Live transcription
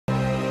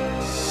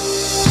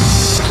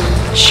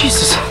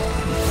Jesus.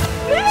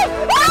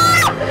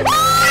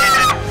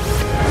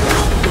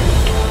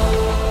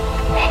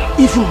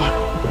 Evil one.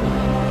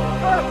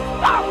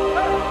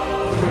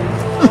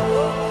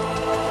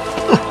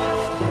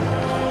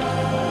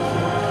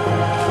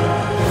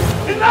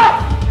 Enough!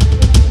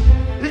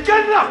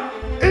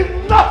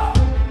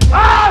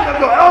 I am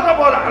your elder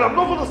brother and I'm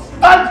not going to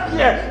stand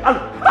here and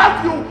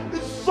have you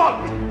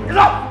insult me.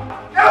 Enough!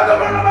 Elder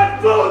brother, my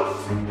fools!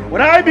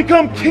 When I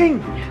become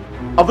king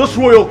of this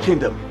royal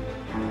kingdom,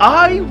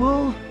 I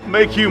will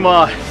make you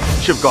my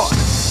chief guard.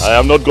 I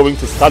am not going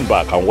to stand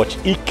back and watch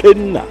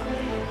Ikenna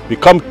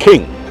become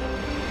king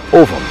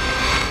over me.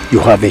 You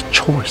have a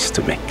choice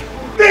to make.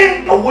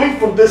 Stay away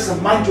from this and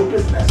mind your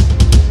business.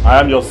 I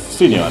am your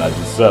senior and I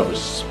deserve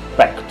respect.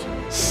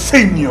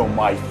 Senior,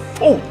 my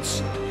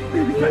faults.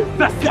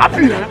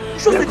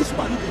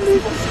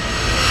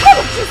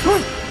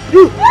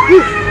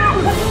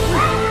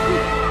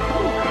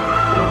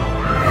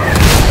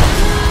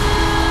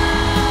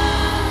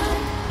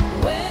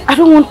 I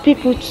don't want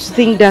people to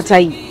think that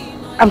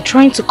I'm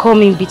trying to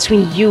come in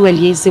between you and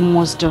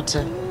Yezemo's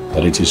daughter.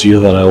 But it is you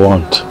that I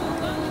want.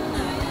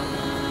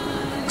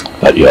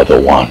 That you are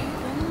the one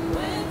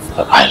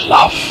that I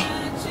love.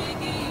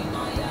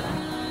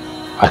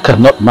 I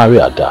cannot marry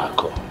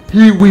Adako.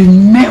 He will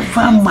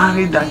never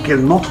marry that girl,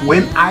 not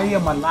when I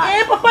am alive.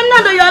 Hey, Papa,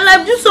 now that you're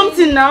alive, do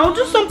something now.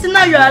 Do something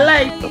now you're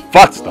alive. The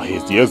fact that he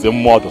is the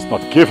Yezemo does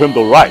not give him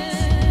the rights,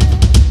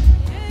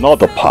 nor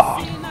the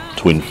power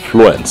to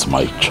influence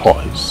my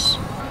choice.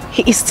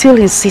 He is still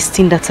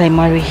insisting that I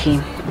marry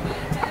him.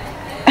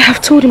 I have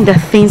told him that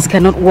things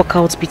cannot work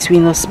out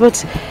between us,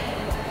 but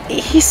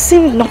he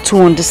seemed not to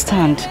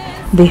understand.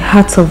 The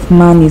heart of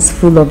man is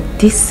full of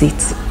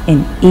deceit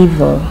and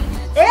evil.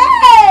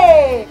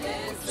 Hey!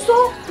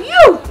 So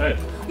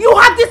you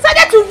have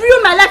decided to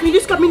ruin my life in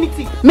this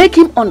community. Make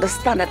him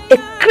understand that a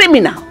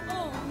criminal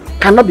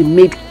cannot be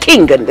made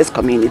king in this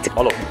community.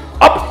 All of you.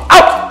 Up!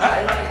 Out!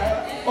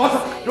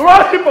 You're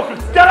all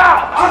hypocrites! Get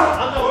out!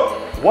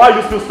 Why are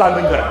you still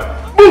standing there?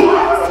 Move!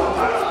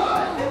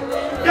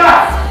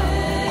 Yeah!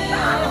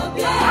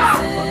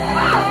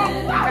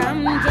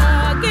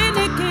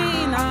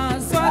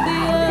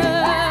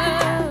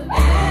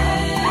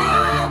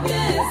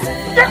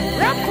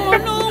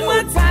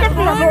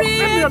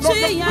 Leave me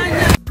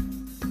alone.